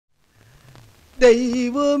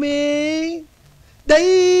தெய்வமே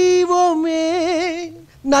தெய்வமே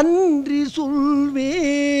நன்றி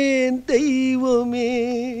சொல்வேன் தெய்வமே.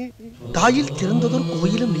 தாயில் சிறந்ததொரு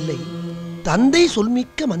கோயிலும் இல்லை, தந்தை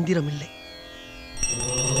சொல்மிக்க மந்திரம் இல்லை.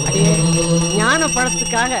 ஞான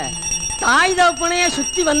பழத்துக்காக தாய் தகப்பனையே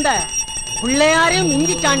சுத்தி வந்த பிள்ளையாரையும்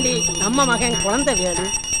மிஞ்சி தாண்டி நம்ம மகன் குழந்தை வேலு.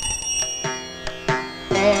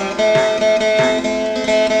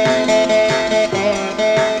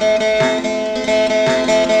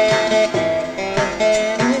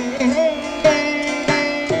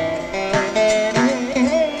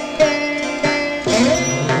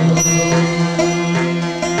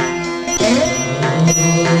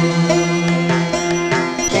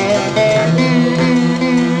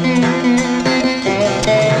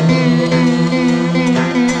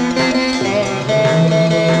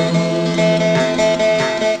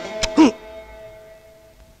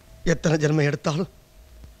 எத்தனை ஜென்மம் எடுத்தாலும்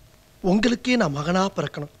உங்களுக்கே நான் மகனா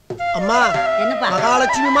பிறக்கணும். அம்மா,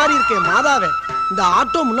 மகாலட்சுமி மாதிரி இருக்கேன் மாதாவே. இந்த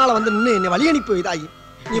ஆட்டோ முன்னால வந்து நின்று என்னை வழி அனுப்பி வைதாயி.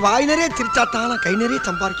 நீ வாய் நிறைய சிரிச்சாத்தான் கை நிறைய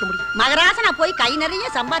சம்பாதிக்க முடியும். மகராசனா போய் கை நிறைய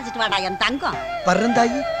சம்பாதிச்சுட்டு வாடா என் தங்கம்.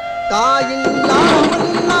 வர்றந்தாயி.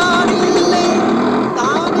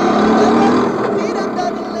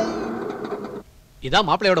 இதான்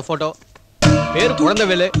மாப்பிள்ளையோட போட்டோ. பேரு குழந்தை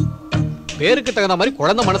வேலு. பேருக்கு தகுந்த மாதிரி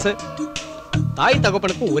குழந்தை மனசு. தாய்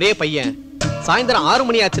தகப்பனுக்கு ஒரே பையன். சாயந்தரம் 6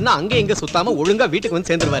 மணி ஆச்சுன்னா அங்க எங்க சுத்தாம ஒழுங்கா வீட்டுக்கு வந்து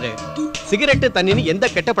சேர்ந்துருவாரு. சிகரெட்டு தண்ணின்னு எந்த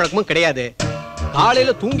கெட்ட பழக்கமும் கிடையாது.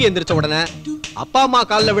 காலையில தூங்கி எந்திரிச்ச உடனே அப்பா அம்மா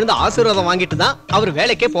காலில் விழுந்து ஆசீர்வாதம் வாங்கிட்டு தான் அவர்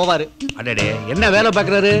வேலைக்கே போவாரு. அடடே, என்ன வேலை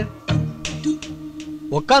பாக்குறாரு?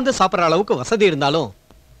 உட்காந்து சாப்பிட்ற அளவுக்கு வசதி இருந்தாலும்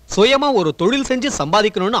சுயமா ஒரு தொழில் செஞ்சு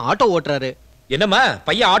சம்பாதிக்கணும்னு ஆட்டோ ஓட்டுறாரு. என்னம்மா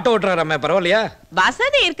பையன் ஆட்டோ ஓட்டுறாராமே, பரவாயில்லையா?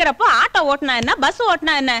 வசதி இருக்கிறப்போ ஆட்டோ ஓட்டினா என்ன, பஸ்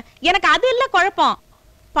ஓட்டினா என்ன, எனக்கு அது இல்ல குழப்பம்.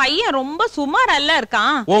 பையன் ரொம்ப சுமாரல்ல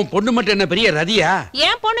இருக்கான். உன் பொண்ணு மட்டும் என்ன பெரிய ரதியா?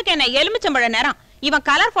 என் பொண்ணுக்கு என்ன எலுமிச்சம்பழ நேரம். இவன்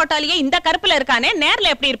கலர் போட்டோலயே இந்த கருப்புல இருக்கானே,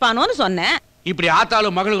 நேர்ல எப்படி இருப்பானோன்னு சொன்னேன். இப்படி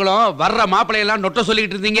ஆத்தாலும் மகளும் வர்ற மாப்பிள்ளையெல்லாம் நொட்ட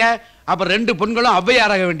சொல்லிட்டு இருந்தீங்க. அப்ப 2 பெண்களும்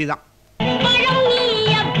ஔவையாராக வேண்டிதான்.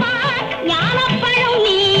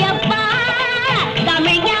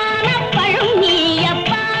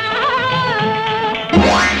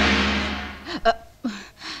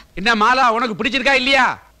 என்ன மாலா, உனக்கு பிடிச்சிருக்கா இல்லையா?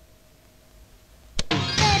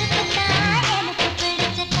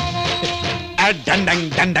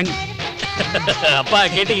 அப்பா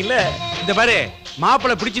கேட்டீங்கல்ல? இந்த பாரு,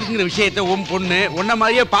 மாப்பிள்ளை பிடிச்சிருக்குங்கிற விஷயத்தை உன் பொண்ணு உன்ன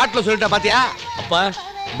மாதிரியே பாட்டுல சொல்லிட்டா பாத்தியா? அப்பா,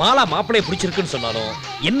 மாலா மாப்பிளைய பிடிச்சிருக்குன்னு சொன்னாலும்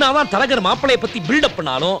என்னதான் தரகர் மாப்பிளைய பத்தி பில்டப்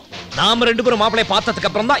பண்ணாலும் நாம 2 பேரும் மாப்பிளைய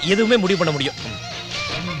பார்த்ததுக்கு அப்புறம் தான் எதுவுமே முடிவு பண்ண முடியும்.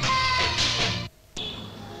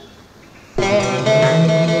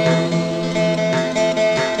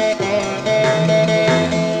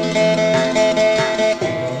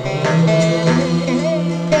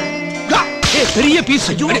 பெரிய பீஸ்.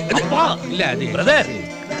 இல்ல அது பிரதர்,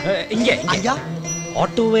 இங்க ஐயா,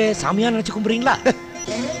 ஆட்டோவே சாமியா நினைச்சு கும்பிடுறீங்களா?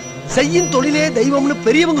 செய்யும் தொழிலே தெய்வம்னு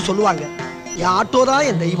பெரியவங்க சொல்லுவாங்க. என் ஆட்டோ தான்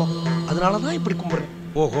என் தெய்வம், அதனாலதான் இப்படி கும்பிடுறேன்.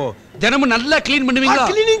 ஓஹோ, தினமும் நல்லா கிளீன் பண்ணுவீங்களா?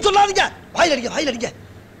 கிளீனிங் சொல்லாதீங்க, வாயில் அடிங்க வாயில் அடிங்க.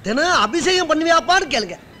 தினம் அபிஷேகம் பண்ணுவியாப்பான்னு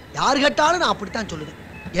கேளுங்க. யாரு கேட்டாலும் நான் அப்படித்தான் சொல்லுவேன்.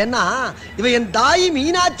 ஏன்னா இவ என் தாய்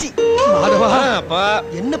மீனாட்சி.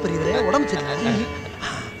 என்ன பெரியவரே, உடம்பு சரியில்லை,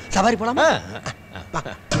 சவாரி போலாமா?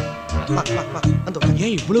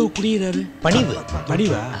 ஏன் இவ்வளவு குடியிறாரு? பணிவு.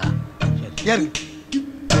 பணிவா?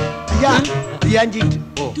 ஐயா, ஏஞ்சிட்டு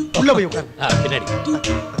உள்ள போய் உட்காரு. பின்னாடி.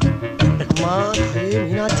 அம்மா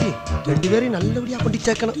மீனாட்சி, 2 பேரையும் நல்லபடியா கொண்டு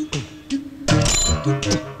சேர்க்கணும்.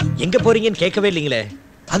 எங்க போறீங்கன்னு கேட்கவே இல்லீங்களே.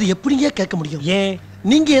 அது எப்படிங்க கேட்க முடியும்? ஏன்?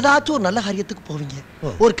 நீங்க ஏதாச்சும் ஒரு நல்ல காரியத்துக்கு போவீங்க,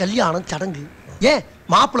 ஒரு கல்யாணம் சடங்கு, ஏன்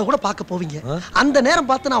மாப்பிள்ளை கூட பார்க்க போவீங்க. அந்த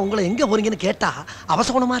நேரம் பார்த்து நான் உங்களை எங்க போறீங்கன்னு கேட்டா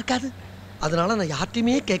அவசகுணமா இருக்காது. அதனால நான்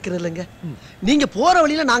யார்ட்டையுமே கேட்கறது இல்லைங்க. நீங்க போற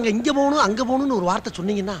வழியில நாங்க இங்க போகணும் அங்க போகணும்னு ஒரு வார்த்தை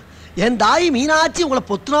சொன்னீங்கன்னா என் தாய் மீனாட்சி உங்களை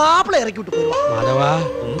பொத்துனாப்புல இறக்கி விட்டு போயிடுவான். மாதவா,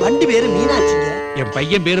 வண்டி பேரு மீனாட்சிங்க, என்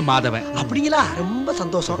பையன் பேரு மாதவன். அப்படிங்களா? ரொம்ப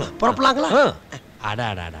சந்தோஷம். புறப்படலாங்களா?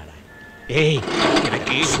 அடாடாடா. ஏய்,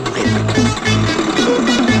 எனக்கு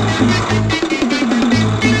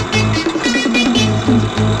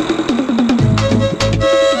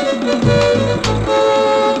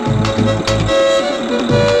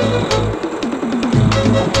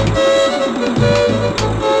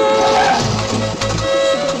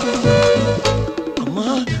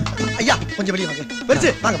கொஞ்சம் வெளியே வாங்க. பெருசு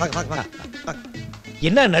வாங்க வாங்க வாங்க வாங்க.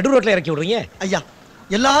 என்ன நடு ரோட்ல இறக்கி விடுறீங்க? ஐயா,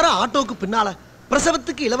 எல்லாரும் ஆட்டோக்கு பின்னால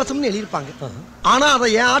பிரசவத்துக்கு இலவசம்னு எழுதியிருப்பாங்க. ஆனா அதை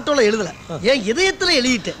என் ஆட்டோல எழுதல, என் இதயத்துல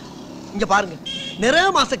எழுதிட்டேன். இங்க பாருங்க, நிறைய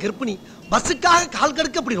மாச கர்ப்பிணி பஸ்ஸுக்காக கால்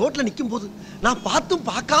கடுக்க அப்படி ரோட்ல நிக்கும் போது நான் பார்த்தும்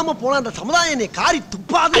பார்க்காம போன அந்த சமுதாயம் என்னை காரி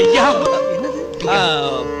துப்பாது. என்னது?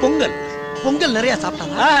 பொங்கல். பொங்கல் நிறைய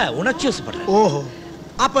சாப்பிட்டாங்க. உணர்ச்சி வசப்படுறேன். ஓஹோ,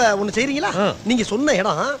 அப்ப ஒண்ணு செய்றீங்களா? நீங்க சொன்ன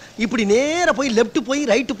இடம் இப்படி நேரா போய் லெஃப்ட் போய்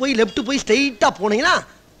ரைட் போய் லெஃப்ட் போய் ஸ்ட்ரைட்டா போனீங்கன்னா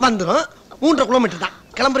வந்துரும். 3.5 கிலோமீட்டர் தான்.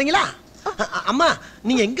 கிளம்புறீங்களா? அம்மா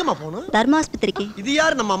நீங்க எங்கம்மா போகணும்? தர்மாஸ்பத்திரிக்கு. இது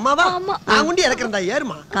யாரு நம்ம அம்மாவா? நான் கொண்டு இறக்குறேன்டா.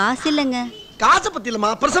 ஏறுமா. காசு இல்லைங்க. காசை பத்தி இல்லம்மா,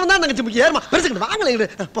 பிரசவம் தான் தங்கச்சி முக்கியம். ஏறுமா பெருசுக்கிட்டு வாங்கல.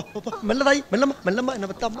 மெல்லதாய் மெல்லம்மா மெல்லம்மா என்ன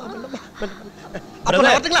பத்தாம்மா மெல்லம்மா. அப்புறம்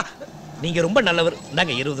வரட்டுங்களா? நீங்க ரொம்ப நல்லவர்.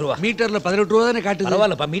 நாங்க 20 ரூபா. மீட்டர்ல 18 ரூபா தானே காட்டுது.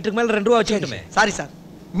 பரவாயில்லப்பா, மீட்டருக்கு மேல 2 ரூபா வச்சுக்கிட்டுமே. சாரி சார்,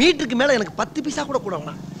 மீட்டருக்கு மேல எனக்கு 10 பைசா கூட கூட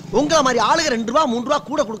வேணாம். உங்களை மாதிரி ஆளுங்க 2 ரூபா 3 ரூபா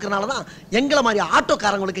கூட கொடுக்கறனால தான் எங்களை மாதிரி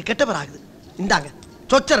ஆட்டோக்காரங்களுக்கு கெட்ட பேர் ஆகுது. இந்தாங்க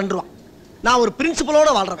சொச்ச 2 ரூபா. நான் ஒரு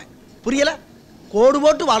பிரின்சிபலோட வாழ்றவன். புரியல? கோடு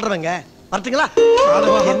போட்டு வாழ்றவங்க. வரட்டுங்களா?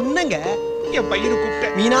 என்னங்க என் பையனை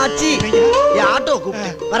கூப்பிட்டேன். மீனாட்சி என் ஆட்டோ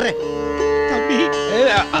கூப்பிட்டேன். வர்றேன்.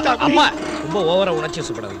 அம்மா ரொம்ப ஓவரா உணர்ச்சி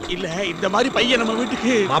சுப்படாதீங்க. இல்ல இந்த மாதிரி பையன் நம்ம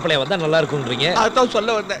வீட்டுக்கு மாப்பிளைய வந்தா நல்லா இருக்கும்ன்றீங்க. அதான்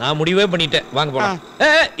சொல்ல வந்தேன். நான் முடிவே பண்ணிட்டேன். வாங்க போலாம்.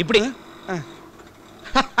 இப்படி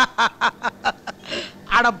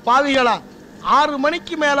அட பாவிகளா, 6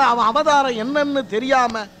 மணிக்கு மேல அவன் அவதாரம் என்னன்னு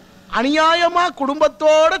தெரியாம அநியாயமா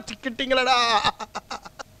குடும்பத்தோட சிக்கிட்டீங்களடா.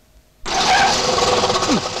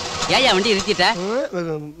 ஏயா வண்டி நிறுத்திட்ட?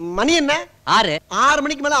 மணி என்ன? 6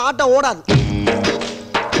 மணிக்கு மேல ஆட்டோ ஓடாது.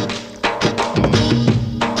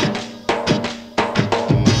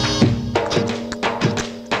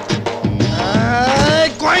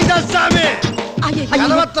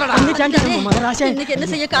 இன்னைக்கு என்ன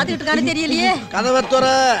செய்ய காத்துக்கிட்டு இருக்கானு தெரியலையே. கதவை துற.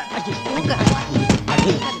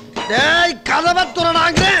 டேய் கதவை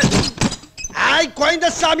துறடாங்க. ஐ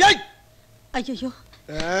கோயந்தசாமி. ஐயோ.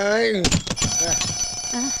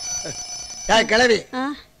 ஏய் கிழவி.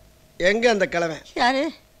 எங்க அந்த கிழவன்? யாரு?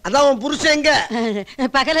 அதான் உன் புருஷன் எங்க?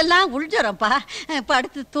 பகலெல்லாம் உள்ஜரப்பா,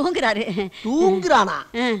 படுத்து தூங்குறாரு. தூங்குறானா?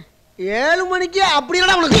 7 மணிக்கு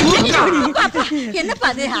அப்படினா உனக்கு என்னப்பா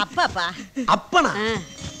அது? அப்பாப்பா. அப்பனா?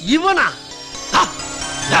 இவனா?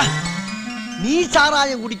 நீ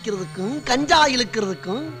சாராயம் குடிக்கிறதுக்கும் கஞ்சா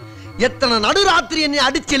இழுக்கிறதுக்கும் எத்தனை நடுராத்திரி என்னை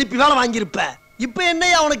அடிச்சு எழுப்பி வேலை வாங்கியிருப்ப. இப்ப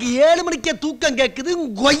என்னையா உனக்கு 7 மணிக்கே தூக்கம் கேக்குது?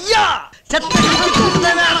 கொய்யா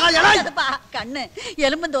கண்ணு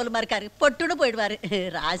எலும்புந்தோலுமா இருக்காரு, பொட்டுன்னு போயிடுவாரு.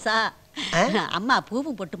 ராசா அம்மா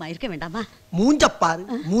பூவும் பொட்டுமா இருக்க வேண்டாமா? மூஞ்சப்பாரு,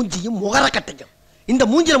 மூஞ்சியும் முகர கட்டையும். இந்த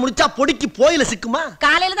மூஞ்சில முடிச்சா பொடிக்கு போயில சிக்குமா?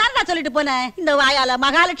 காலையில தான் நான் சொல்லிட்டு போனேன், இந்த வாயால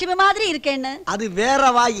மகாலட்சுமி மாதிரி இருக்கேன்னு. அது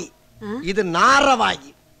வேற வாயி, இது நார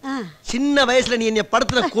வாயி. சின்ன வயசுல நீ என்ன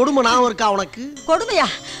படுத்துற கொடுமை ஞாபகம் இருக்கா உனக்கு? கொடுமையா?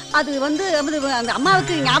 அது வந்து அந்த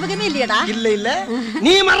அம்மாவுக்கு ஞாபகமே இல்லையடா. இல்ல இல்ல,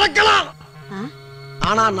 நீ மறக்கலாம்,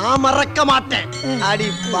 ஆனா நான் மறக்க மாட்டேன். அடி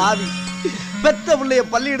பாவி, பெத்த பிள்ளைய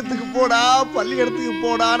பள்ளியிடத்துக்கு போடா பள்ளியிடத்துக்கு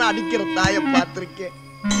போடான்னு அடிக்கிற தாயை பார்த்திருக்கேன்.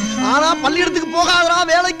 ஆனா பள்ளியிடத்துக்கு போகாதரா,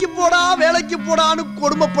 வேலைக்கு போடா வேலைக்கு போடான்னு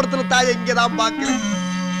கொடுமைப்படுத்துற தாயை இங்கதான் பாக்குறேன்.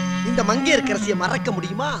 இந்த மங்கையர்க்கரசியை மறக்க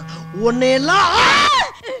முடியுமா? உன்னையெல்லாம்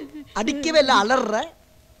அடிக்கவே இல்ல, அலற.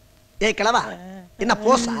 ஏய் கிழவா, என்ன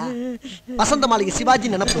போசா? வசந்த மாளிகை சிவாஜி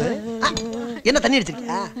நினைப்பு? என்ன தண்ணி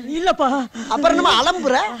அடிச்சிருக்கியா? இல்லப்பா. அப்புறம் நம்ம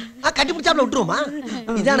அலம்புற கட்டி பிடிச்சாப்ல விட்டுருவோமா?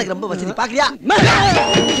 இதான் எனக்கு ரொம்ப வசதி. பாக்குறியா?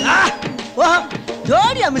 ஓ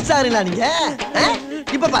ஜோடியா மிஸ் ஆகுறீங்களா நீங்க?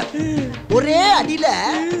 இப்ப பாரு, ஒரே அடியில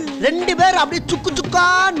 2 பேர் அப்படியே சுக்கு சுக்கா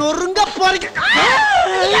நொறுங்க போறீங்க.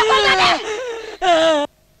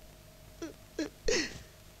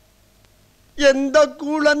 எந்த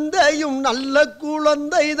குழந்தையும் நல்ல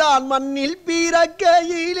குழந்தைதான் மண்ணில்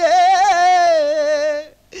பிறக்கையிலே,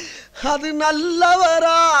 அது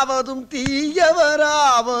நல்லவராவதும்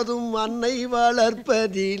தீயவராவதும் அன்னை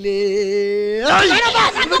வளர்ப்பதிலே.